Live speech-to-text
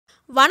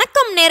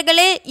வணக்கம்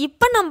நேர்களே,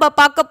 இப்போ நம்ம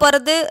பார்க்க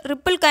போகிறது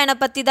ரிப்பிள் காயினை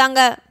பற்றி தாங்க.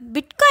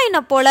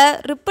 பிட்காயினை போல்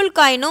ரிப்பிள்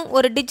காயினும்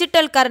ஒரு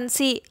டிஜிட்டல்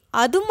கரன்சி.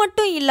 அது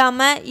மட்டும்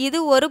இல்லாமல் இது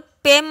ஒரு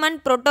பேமெண்ட்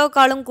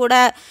புரோட்டோகாலும் கூட.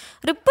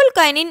 ரிப்பிள்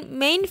காயினின்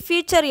மெயின்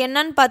ஃபீச்சர்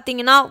என்னன்னு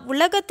பார்த்தீங்கன்னா,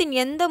 உலகத்தின்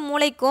எந்த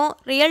மூலைக்கும்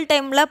ரியல்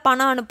டைமில்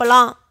பணம்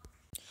அனுப்பலாம்.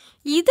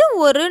 இது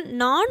ஒரு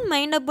நான்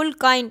மைனபிள்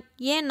காயின்.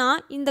 ஏன்னா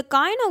இந்த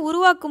காயினை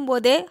உருவாக்கும்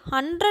போதே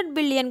 100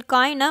 பில்லியன்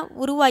காயினை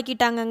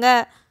உருவாக்கிட்டாங்கங்க.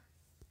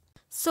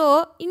 ஸோ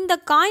இந்த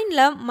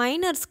காயினில்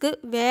மைனர்ஸ்க்கு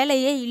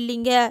வேலையே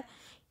இல்லைங்க.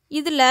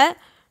 இதில்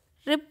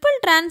ரிப்பிள்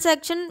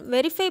டிரான்சாக்ஷன்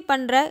வெரிஃபை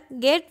பண்ணுற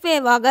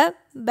கேட்வேவாக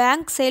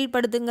பேங்க்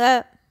செயல்படுதுங்க.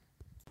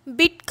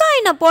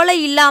 பிட்காயினை போல்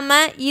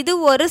இல்லாமல் இது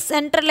ஒரு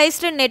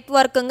சென்ட்ரலைஸ்டு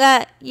நெட்வொர்க்குங்க.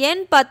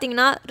 ஏன்னு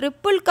பார்த்தீங்கன்னா,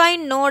 ripple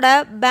coin நோட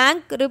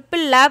bank,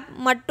 ripple lab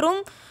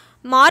மற்றும்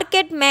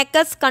மார்க்கெட்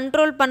மேக்கர்ஸ்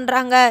கண்ட்ரோல்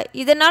பண்ணுறாங்க.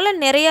 இதனால்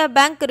நிறைய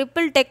பேங்க்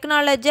ரிப்பிள்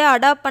டெக்னாலஜியை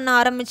அடாப்ட் பண்ண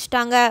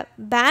ஆரம்பிச்சிட்டாங்க.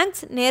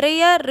 பேங்க்ஸ்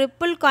நிறைய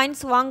ரிப்பிள்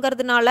காயின்ஸ்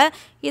வாங்கிறதுனால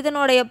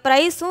இதனுடைய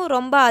ப்ரைஸும்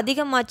ரொம்ப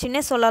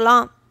அதிகமாச்சுன்னே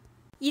சொல்லலாம்.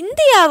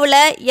 இந்தியாவில்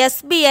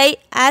SBI,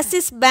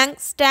 axis bank,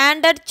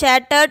 standard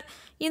chartered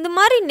இந்த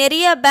மாதிரி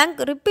நிறைய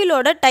பேங்க்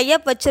ரிப்பிளோட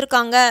டைப்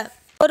வச்சுருக்காங்க.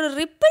 ஒரு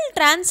ரிப்பிள்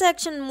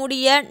டிரான்சாக்ஷன்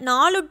முடிய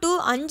 4 to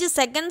 5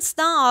 செகண்ட்ஸ்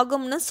தான்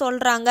ஆகும்னு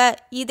சொல்கிறாங்க.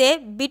 இதே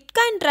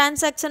பிட்காயின்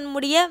டிரான்சாக்ஷன்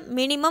முடிய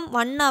மினிமம்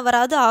 1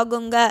 ஹவராவது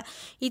ஆகுங்க.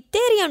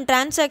 இத்தேரியம்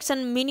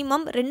டிரான்சாக்ஷன்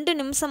மினிமம் 2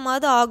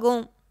 நிமிஷமாவது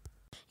ஆகும்.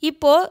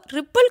 இப்போது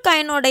ரிப்பிள்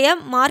காயினோடைய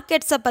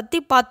மார்க்கெட்ஸை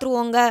பற்றி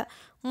பார்த்துருவோங்க.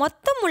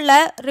 மொத்தமுள்ள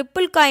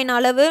ரிப்பிள் காயின்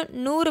அளவு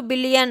 100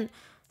 பில்லியன்.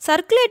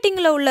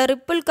 சர்க்குலேட்டிங்கில் உள்ள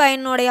ரிப்பிள்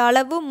காயினோடைய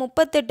அளவு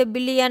 38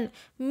 பில்லியன்.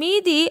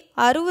 மீதி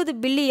 60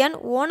 பில்லியன்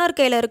ஓனர்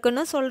கையில்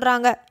இருக்குன்னு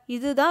சொல்கிறாங்க.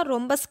 இதுதான்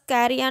ரொம்ப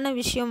ஸ்கேரியான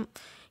விஷயம்.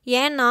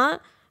 ஏன்னா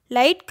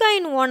லைட்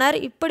காயின் ஓனர்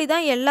இப்படி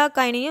தான் எல்லா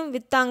காயினையும்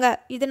விற்றாங்க.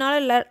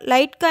 இதனால்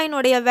லைட்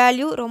காயினோடைய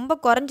வேல்யூ ரொம்ப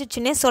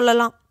குறைஞ்சிச்சுன்னே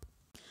சொல்லலாம்.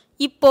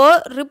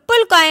 இப்போது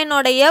ரிப்பிள்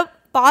காயினோடைய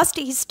பாஸ்ட்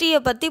ஹிஸ்ட்ரியை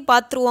பற்றி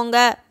பார்த்துருவோங்க.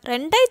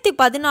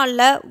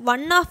 2014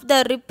 one of the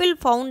ripple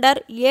founder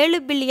 7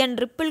 billion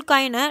ripple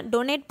காயினை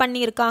டொனேட்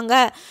பண்ணியிருக்காங்க.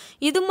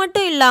 இது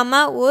மட்டும்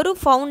இல்லாமல் ஒரு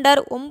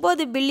ஃபவுண்டர்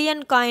 9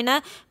 பில்லியன் காயினை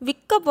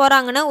விற்க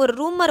போகிறாங்கன்னு ஒரு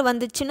ரூமர்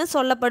வந்துச்சுன்னு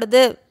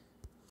சொல்லப்படுது.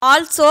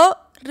 ஆல்சோ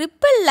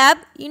ரிப்பிள்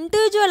லேப்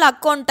இண்டிவிஜுவல்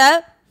அக்கௌண்ட்டை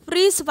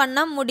ஃப்ரீஸ்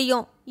பண்ண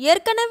முடியும்.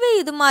 ஏற்கனவே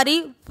இது மாதிரி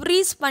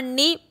ஃப்ரீஸ்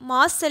பண்ணி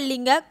மாஸ்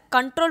செல்லிங்கை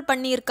கண்ட்ரோல்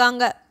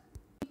பண்ணியிருக்காங்க.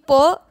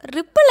 இப்போது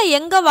ரிப்பிளை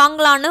எங்கே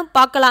வாங்கலான்னு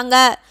பார்க்கலாங்க.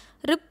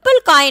 ரிப்பிள்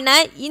காயினை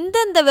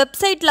இந்தந்த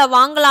வெப்சைட்டில்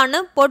வாங்கலான்னு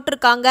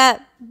போட்டிருக்காங்க.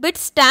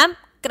 பிட்ஸ்டாம்ப்,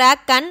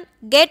 கிராக்கன்,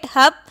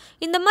 கேட்ஹப்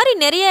இந்த மாதிரி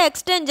நிறைய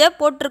எக்ஸ்சேஞ்சை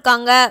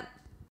போட்டிருக்காங்க.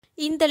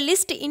 இந்த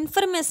லிஸ்ட்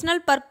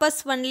இன்ஃபர்மேஷனல்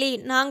பர்பஸ் ஒன்லி,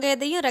 நாங்கள்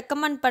எதையும்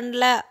ரெக்கமெண்ட்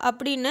பண்ணல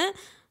அப்படின்னு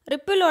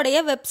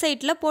ரிப்பிளோடைய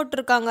வெப்சைட்டில்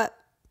போட்டிருக்காங்க.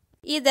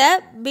 இதை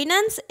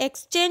பினான்ஸ்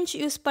எக்ஸ்சேஞ்ச்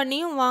யூஸ்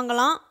பண்ணியும்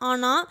வாங்கலாம்.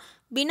 ஆனால்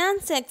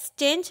பினான்ஸ்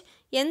எக்ஸ்சேஞ்ச்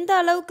எந்த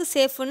அளவுக்கு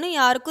சேஃப்னு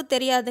யாருக்கும்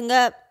தெரியாதுங்க.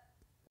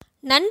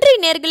 நன்றி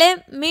நேர்களே,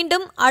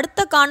 மீண்டும்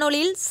அடுத்த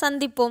காணொளியில்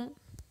சந்திப்போம்.